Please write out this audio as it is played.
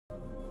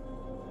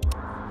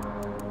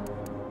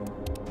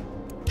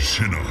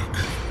Shinnok.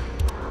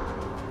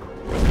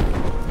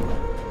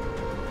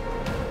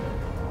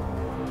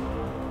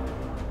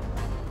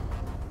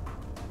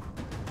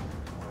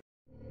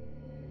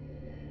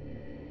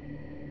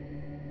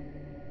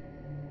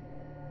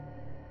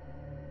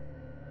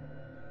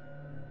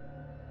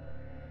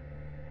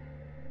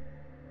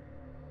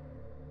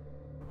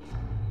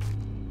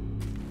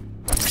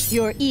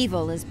 Your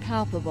evil is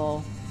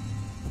palpable.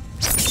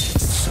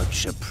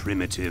 Such a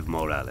primitive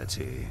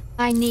morality.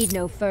 I need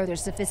no further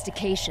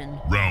sophistication.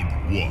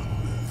 Round 1.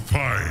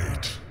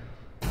 Fight!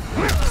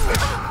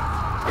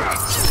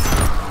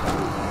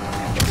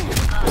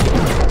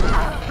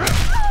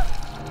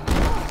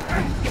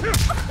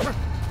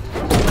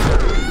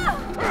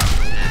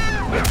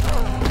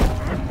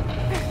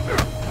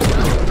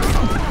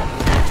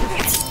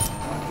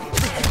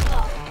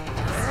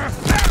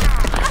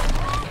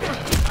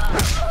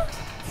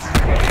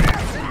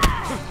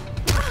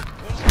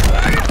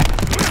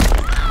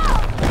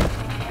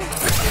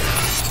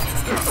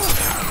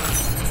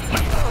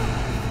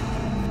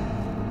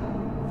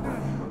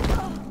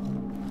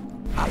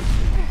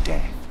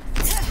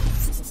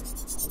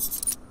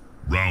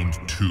 Round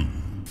 2.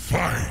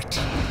 Fight!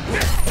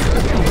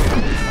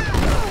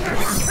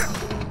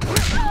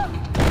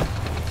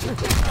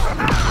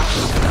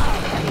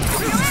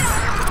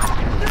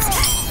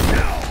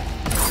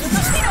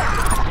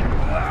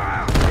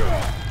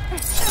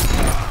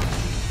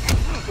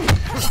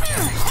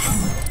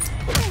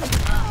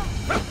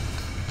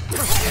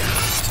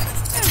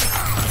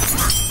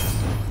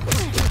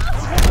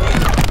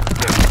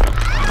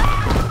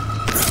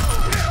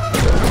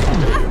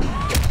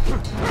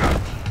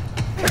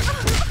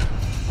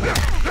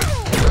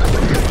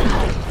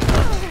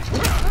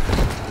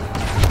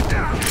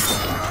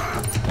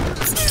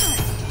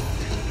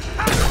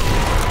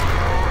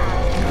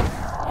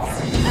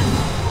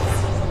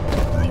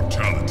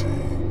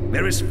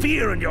 There is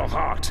fear in your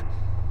heart.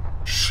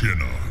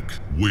 Shinnok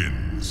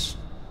wins.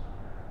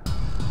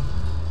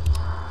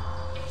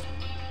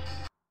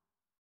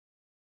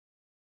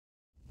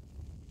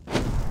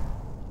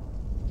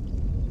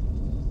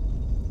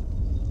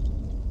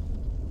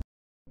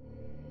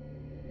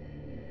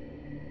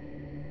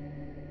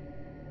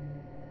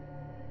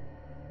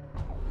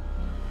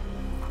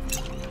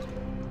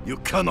 You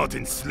cannot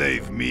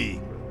enslave me.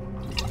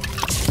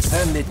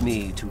 Permit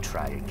me to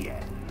try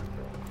again.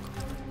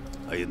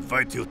 I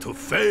invite you to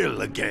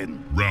fail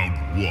again.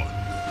 Round 1.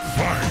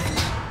 Fight!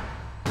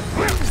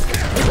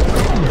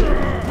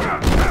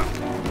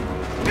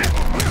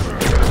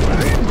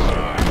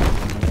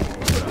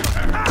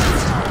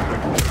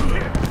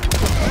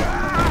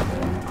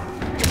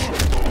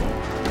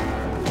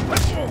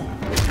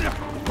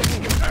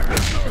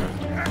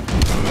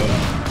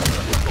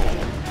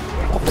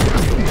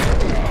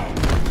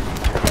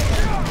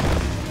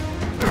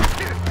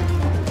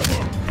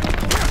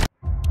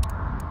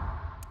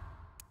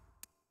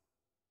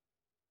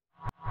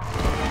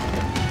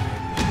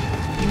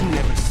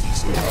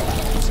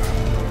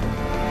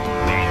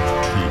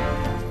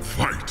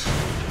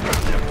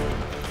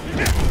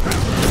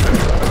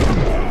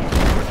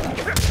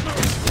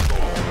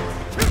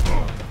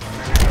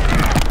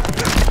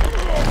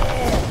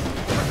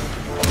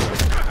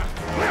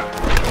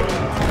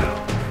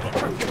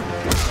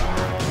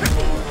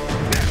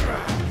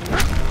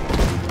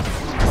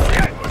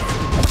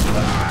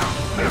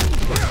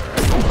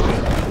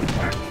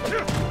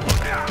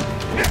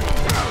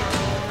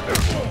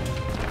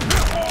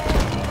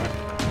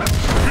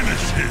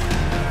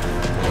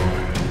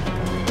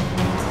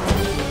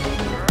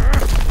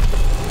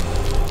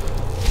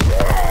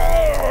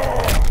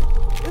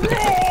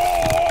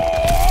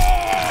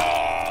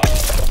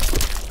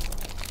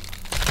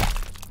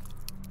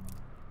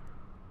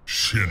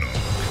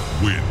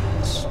 Shinnok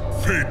wins.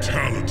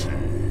 Fatality.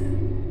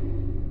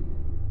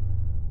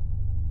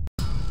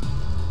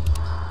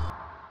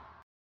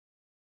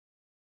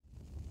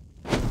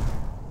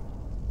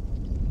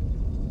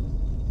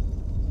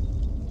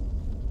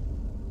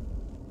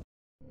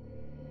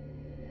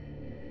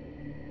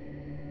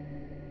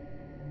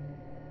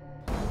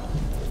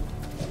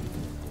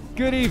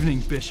 Good evening,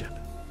 Bishop.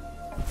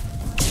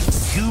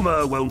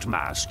 Humor won't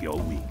mask your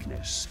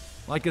weakness.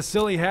 Like a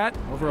silly hat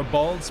over a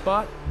bald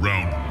spot?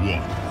 Round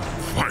 1.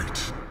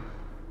 Fight!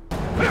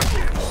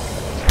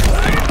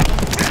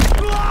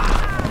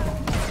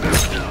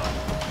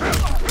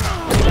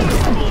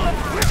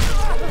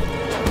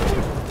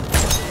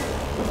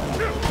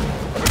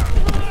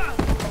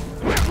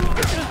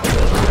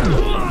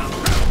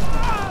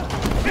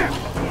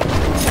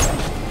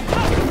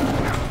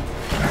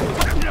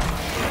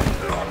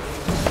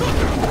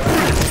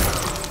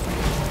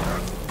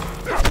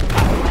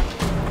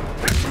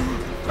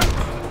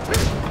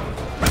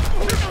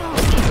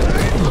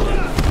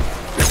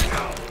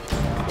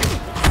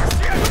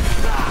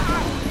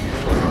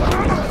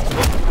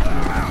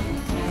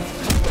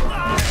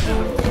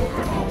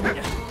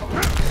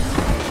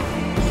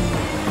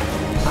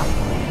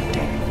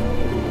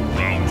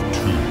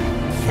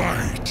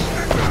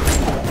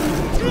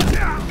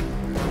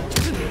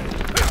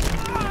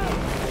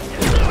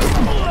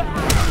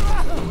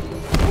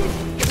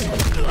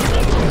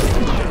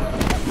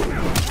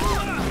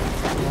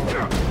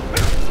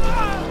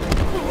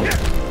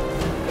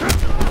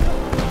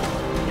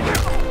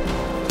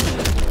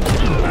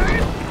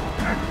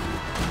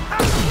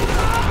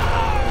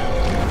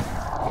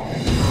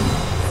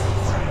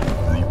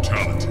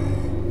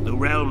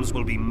 cross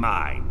will be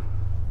mine.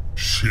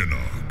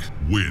 Shinnok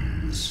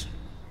wins.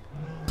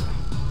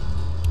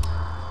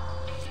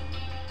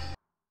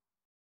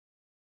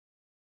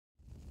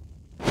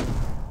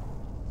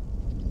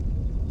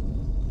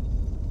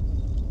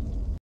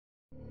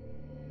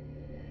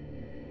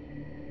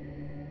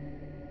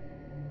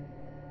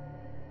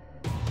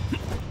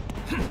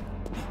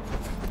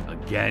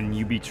 Again,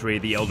 you betray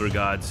the Elder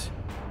Gods.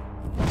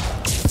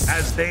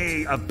 As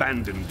they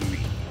abandoned me.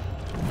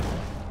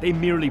 They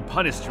merely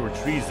punished your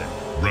treason.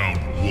 Round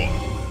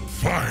 1.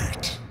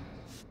 Fight!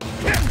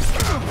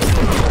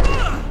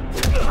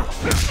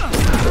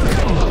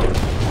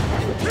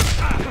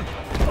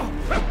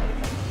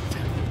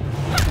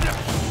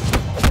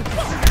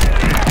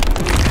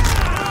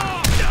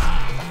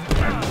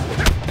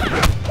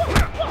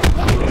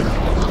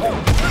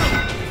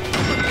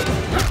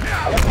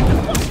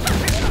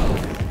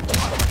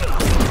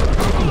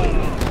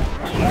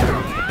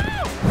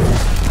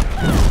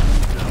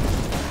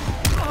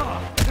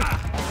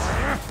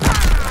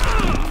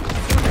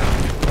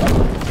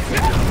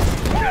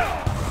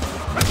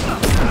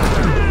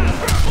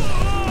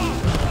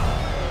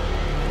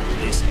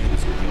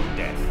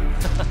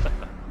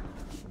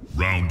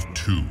 Round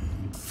 2.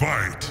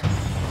 Fight!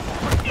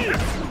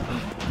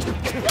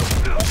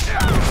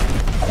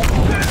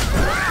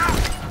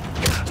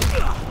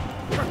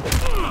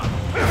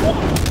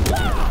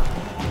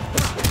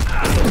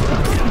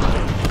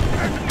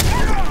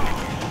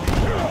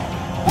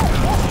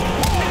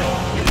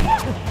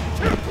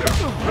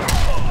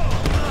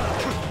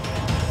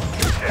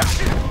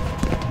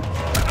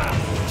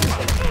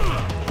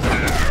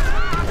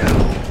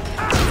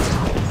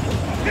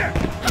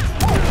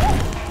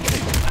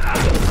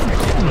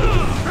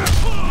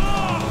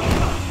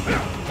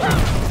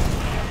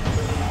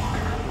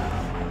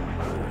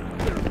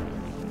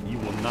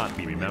 Not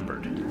be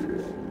remembered.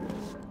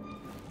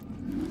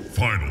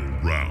 Final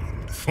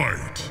round.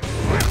 Fight!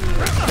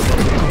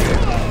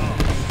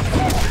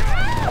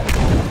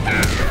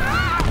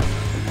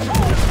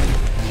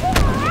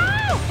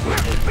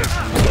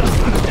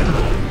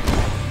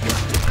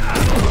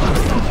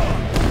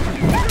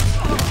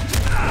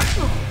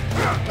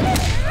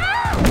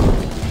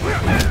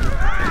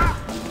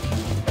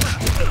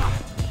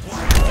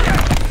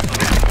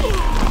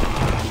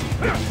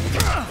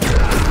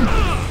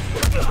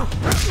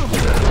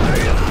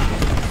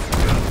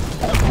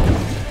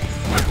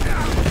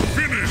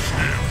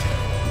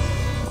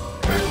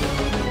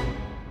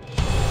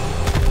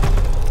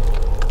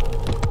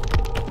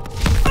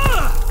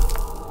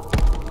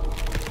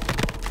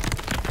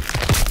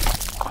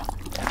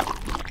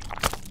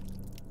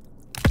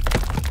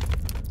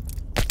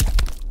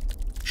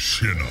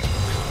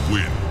 Shinnok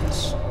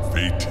wins.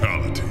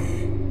 Fatality.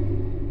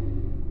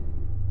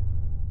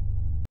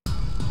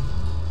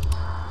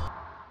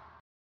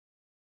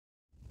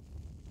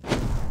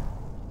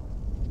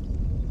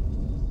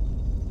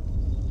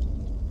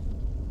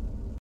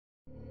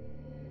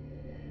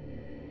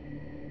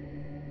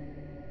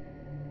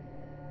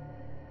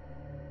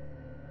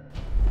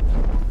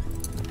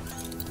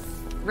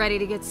 Ready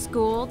to get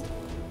schooled?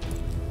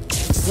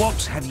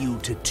 What have you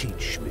to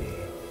teach me?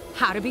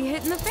 How to be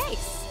hit in the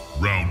face.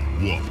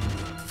 Round 1.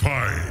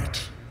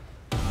 Fight!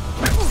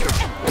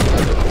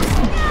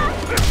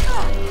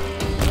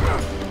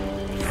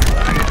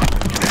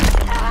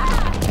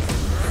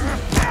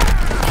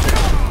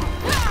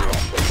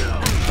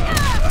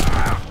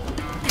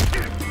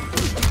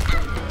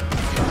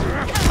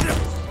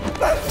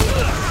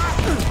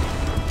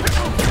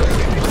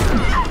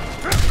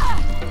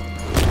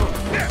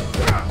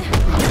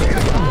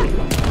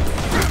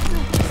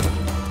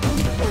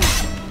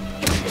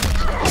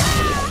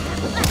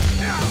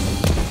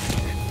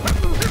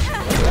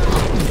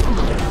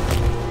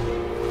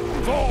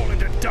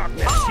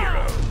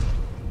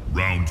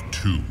 Round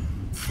 2.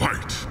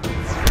 Fight!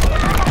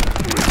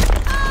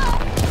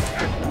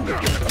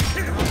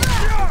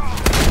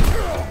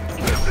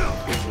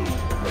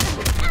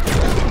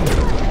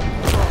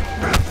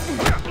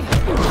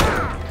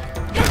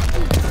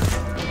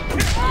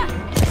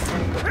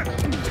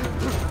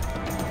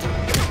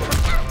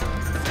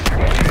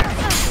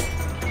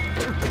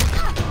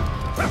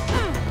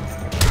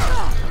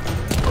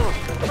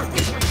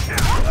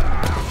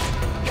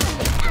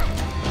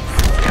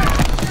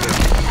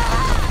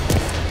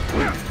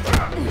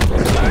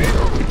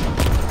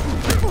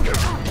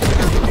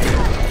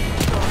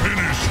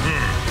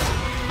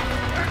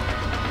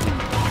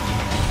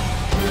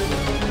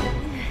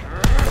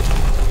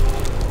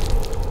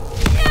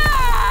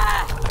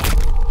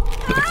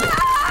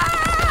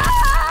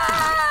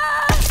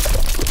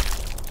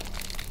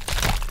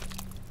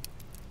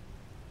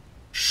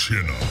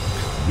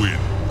 Shinnok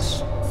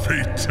wins.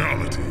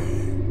 Fatality.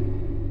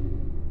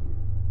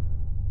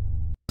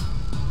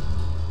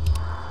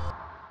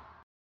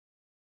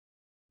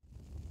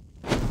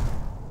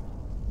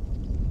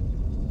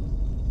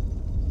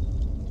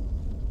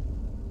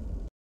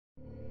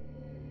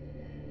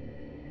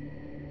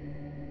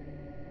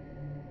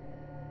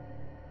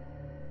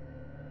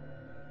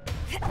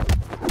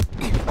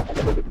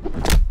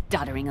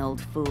 Doddering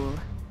old fool.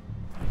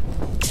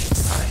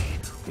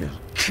 They'll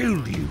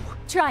kill you.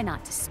 Try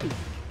not to speak.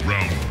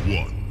 Round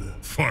 1,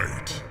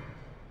 fight.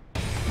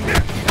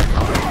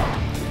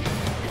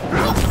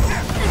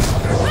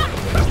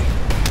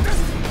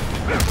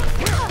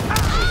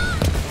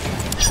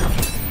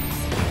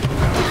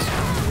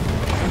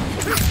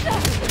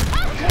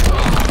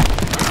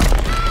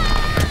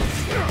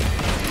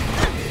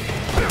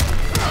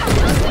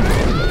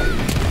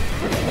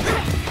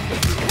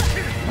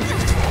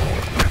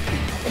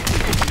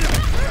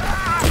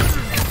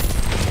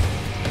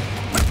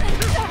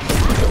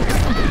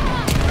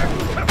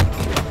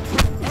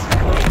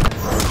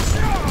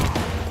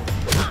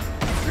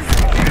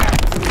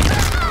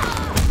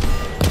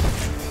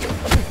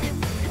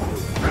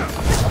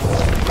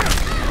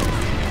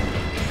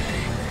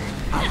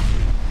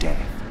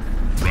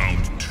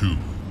 Round 2,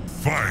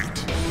 fight.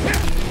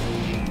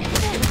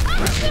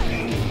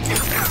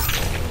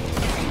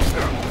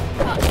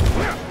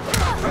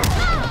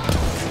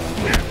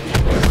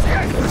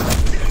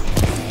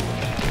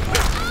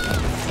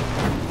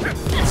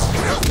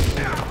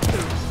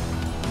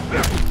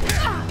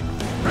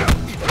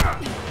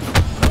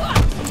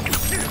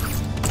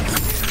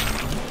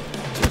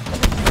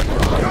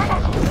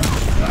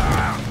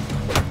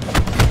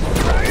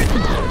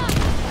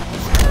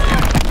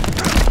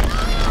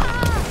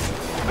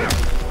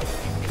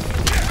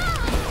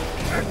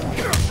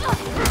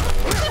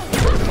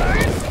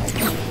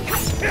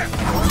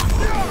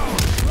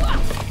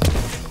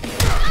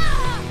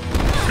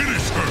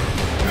 Finish her.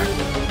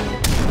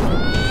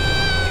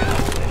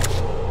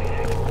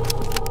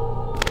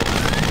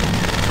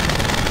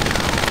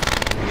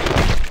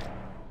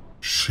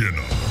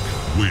 Shinnok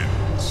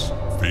wins.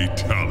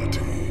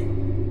 Fatality.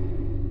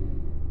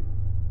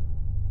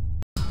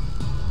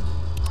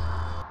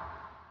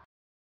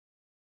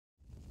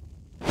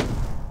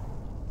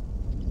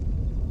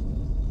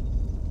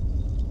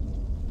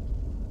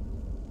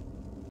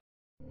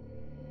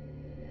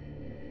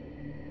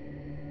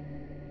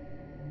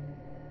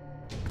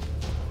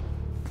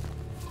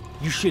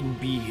 You shouldn't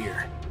be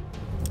here.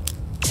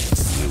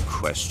 You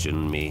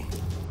question me?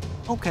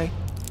 Okay,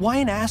 why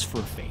an ass for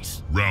a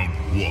face? Round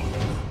 1,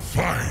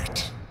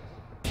 fight.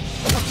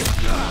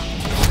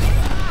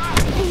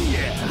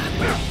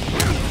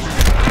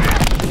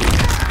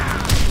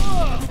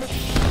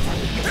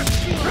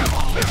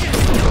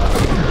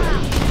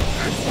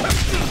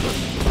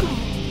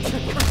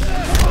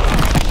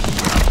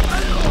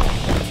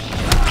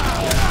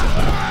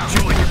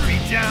 Join your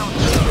feet down.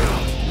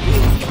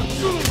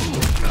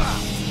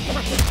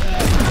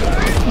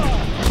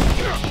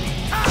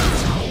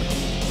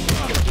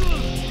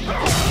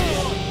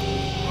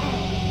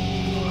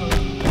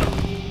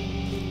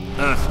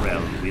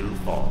 Earthrealm will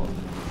fall.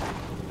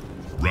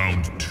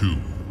 Round 2,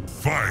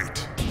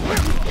 fight.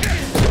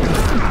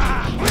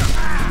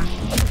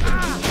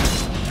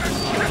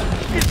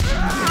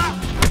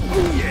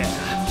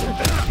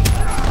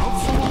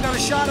 Someone got a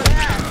shot at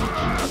that.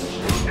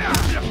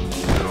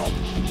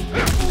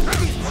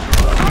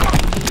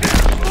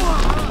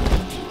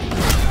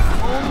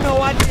 Oh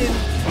no, I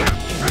didn't.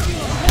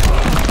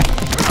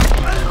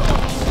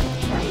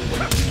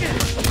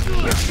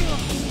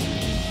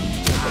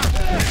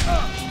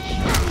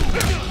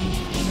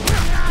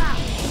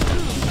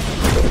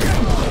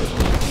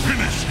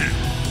 Finish him.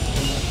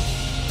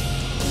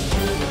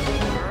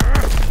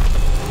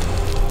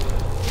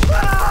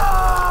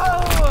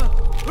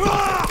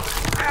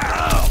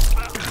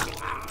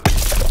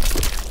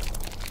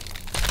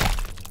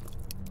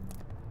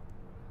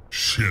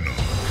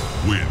 Shinnok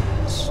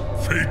wins.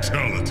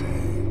 Fatality.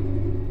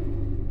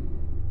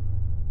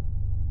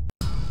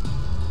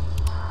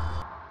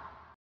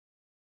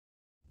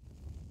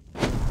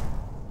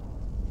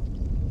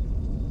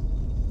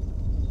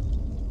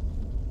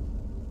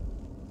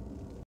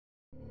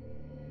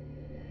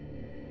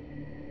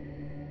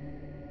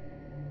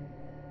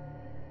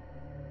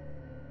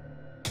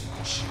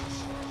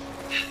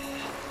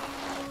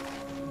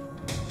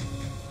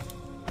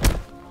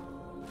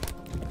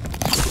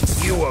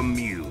 You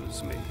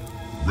amuse me.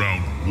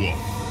 Round 1,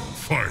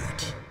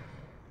 fight.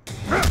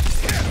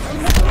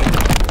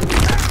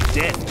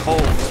 Death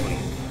calls me.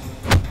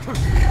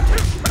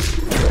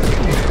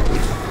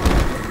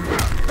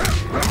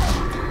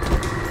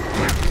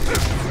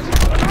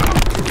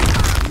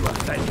 You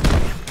offend me.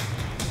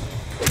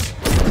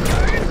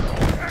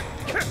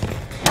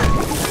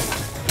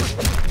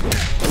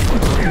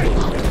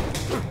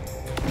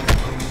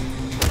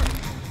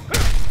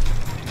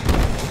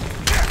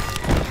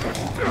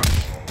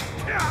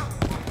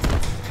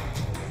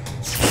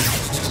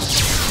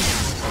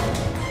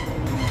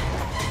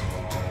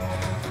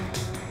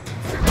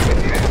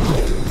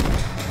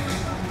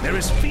 There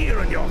is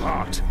fear in your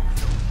heart.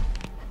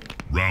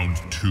 Round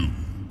 2,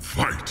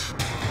 fight.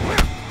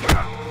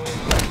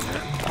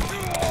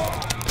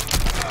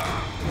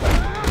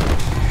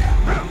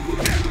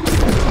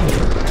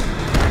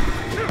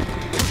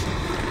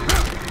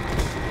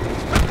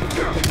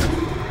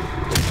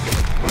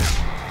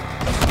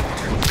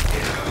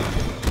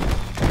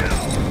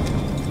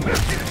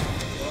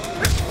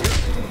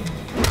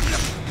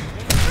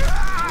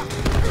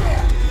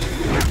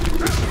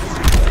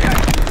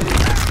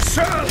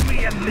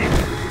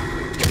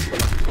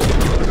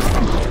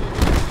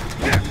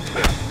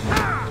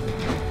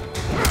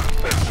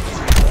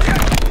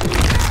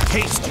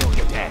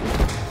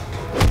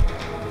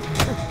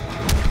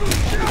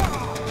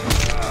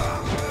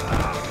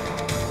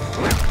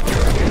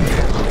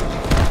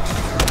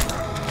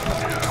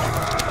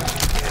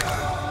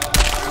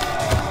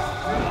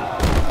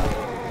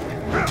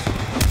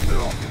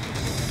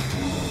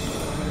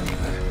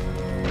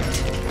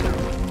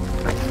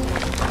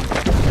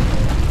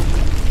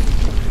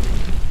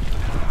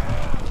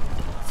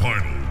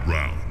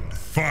 round,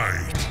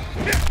 fight!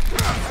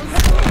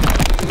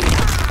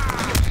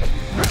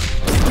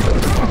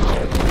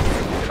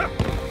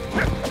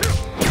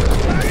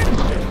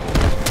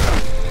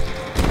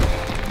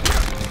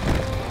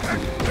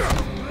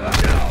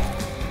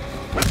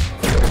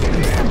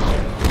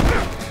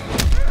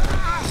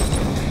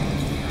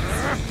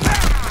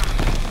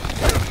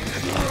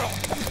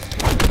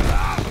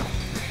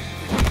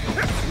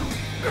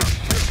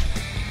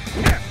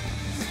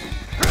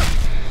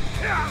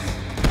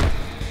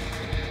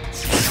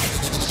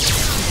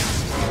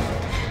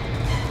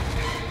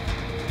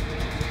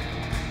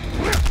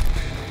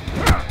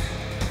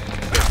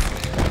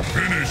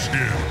 Finish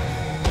him!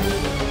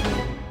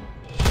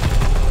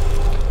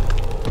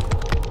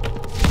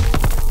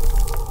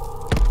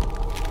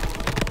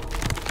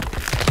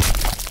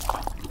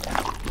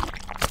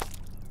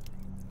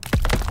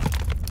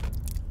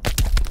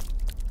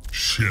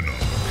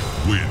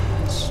 Shinnok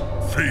wins.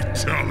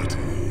 Fatality.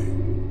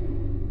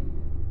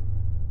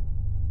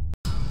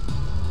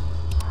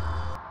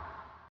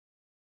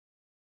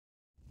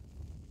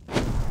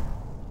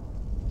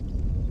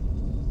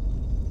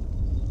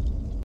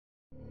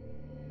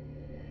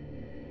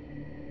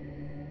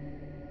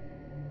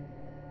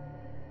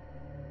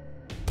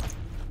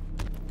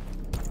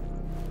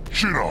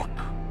 Shinnok!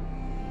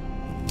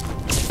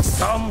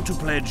 Come to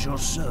pledge your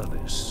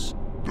service.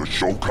 The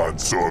Shokan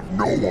serve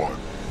no one.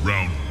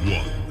 Round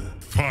 1,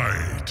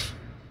 fight!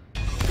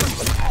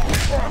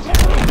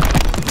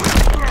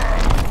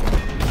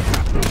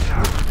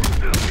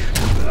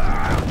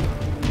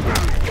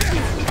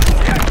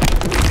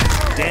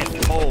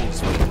 Death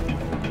calls for you.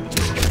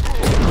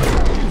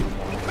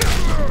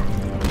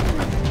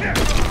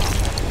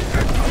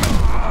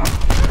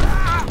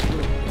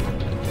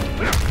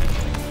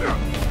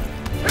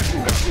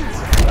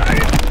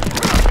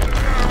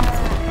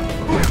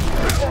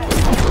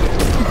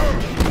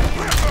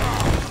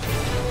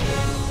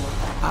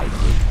 I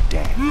bring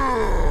death.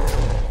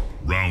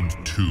 Round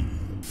 2,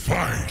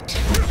 fight!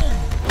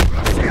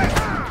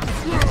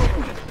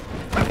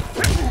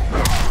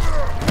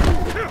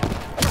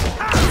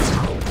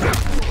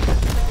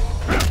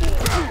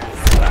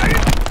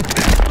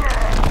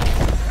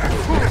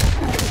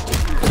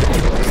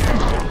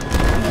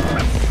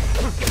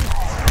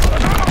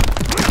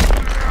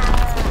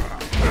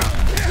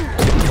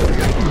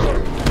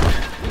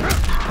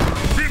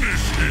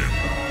 Finish him!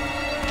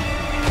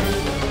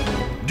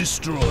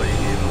 Destroy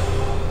him.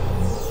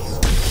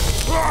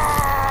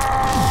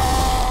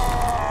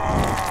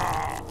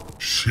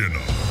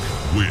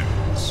 Shinnok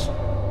wins.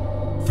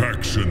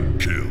 Faction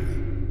kill.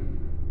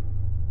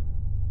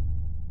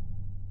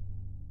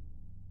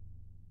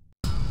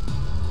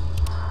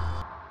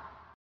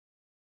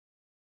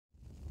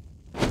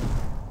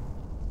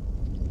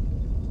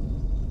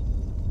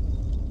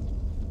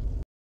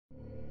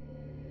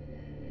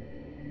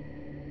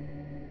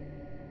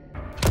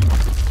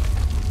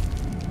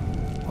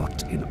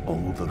 What in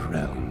all the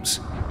realms?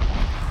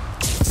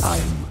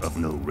 I'm of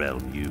no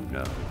realm you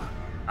know.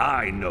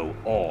 I know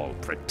all,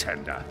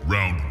 pretender.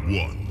 Round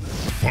 1,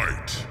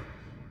 fight!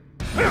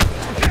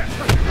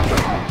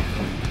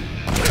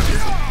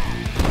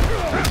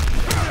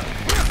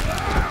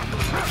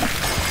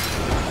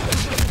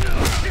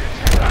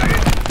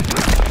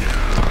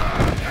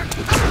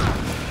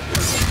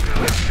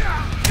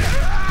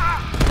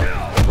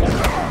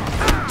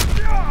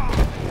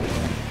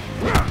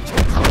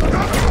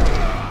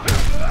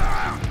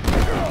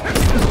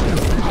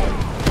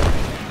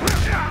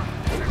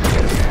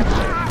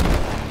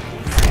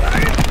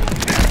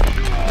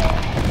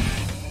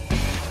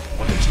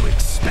 What did you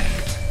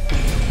expect?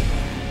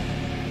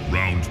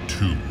 Round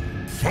 2,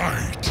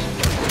 fight!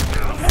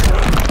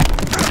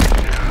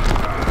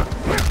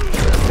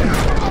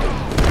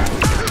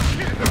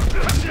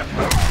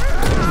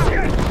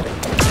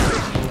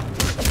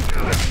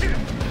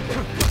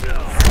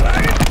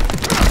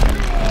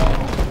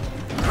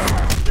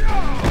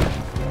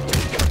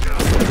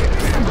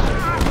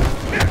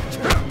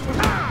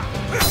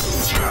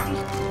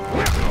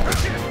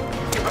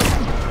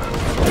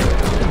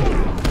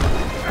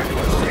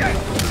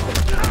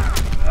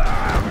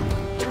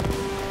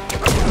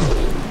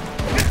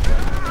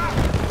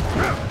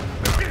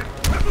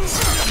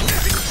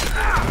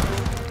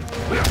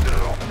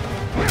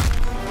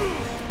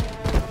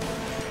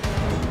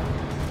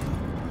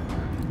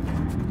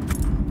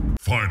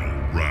 Final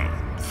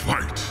round,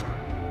 fight!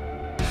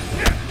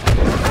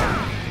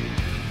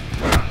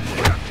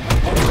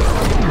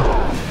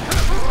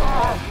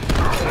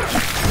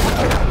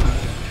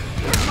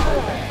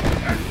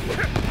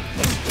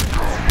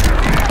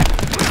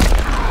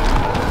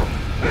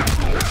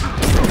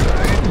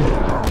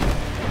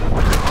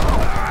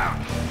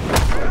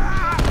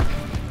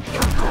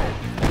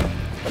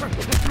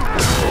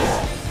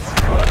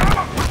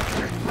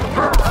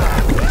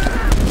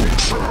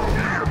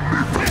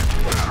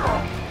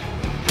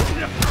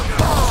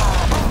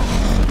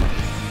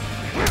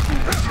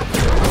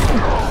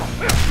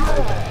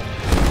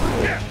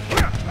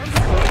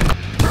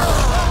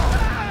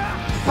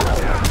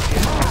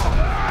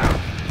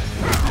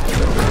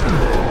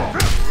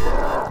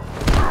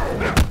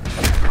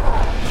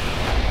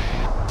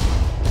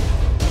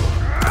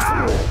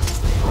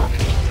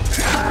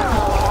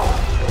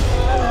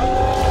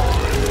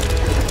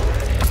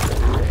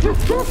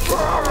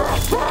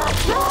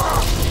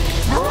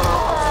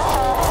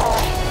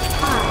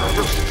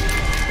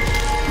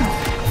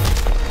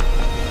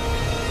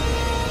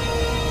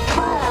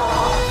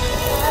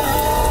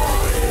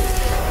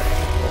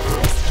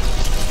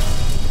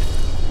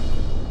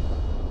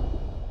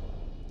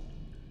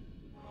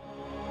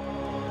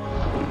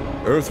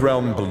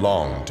 Earthrealm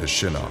belonged to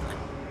Shinnok.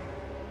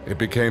 It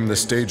became the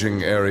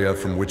staging area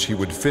from which he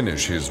would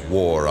finish his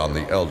war on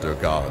the Elder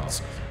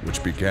Gods,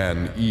 which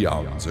began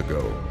eons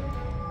ago.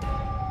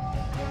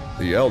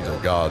 The Elder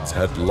Gods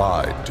had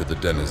lied to the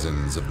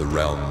denizens of the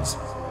realms.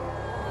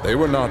 They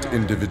were not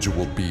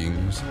individual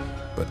beings,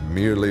 but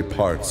merely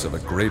parts of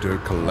a greater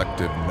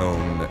collective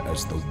known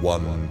as the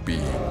One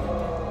Being.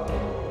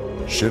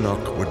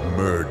 Shinnok would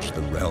merge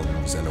the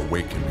realms and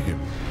awaken him.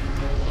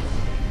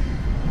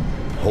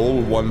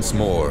 Whole once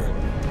more,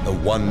 the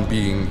One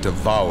Being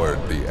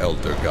devoured the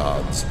Elder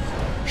Gods.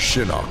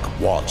 Shinnok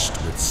watched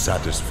with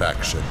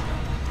satisfaction.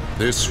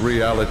 This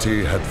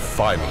reality had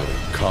finally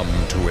come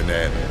to an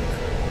end.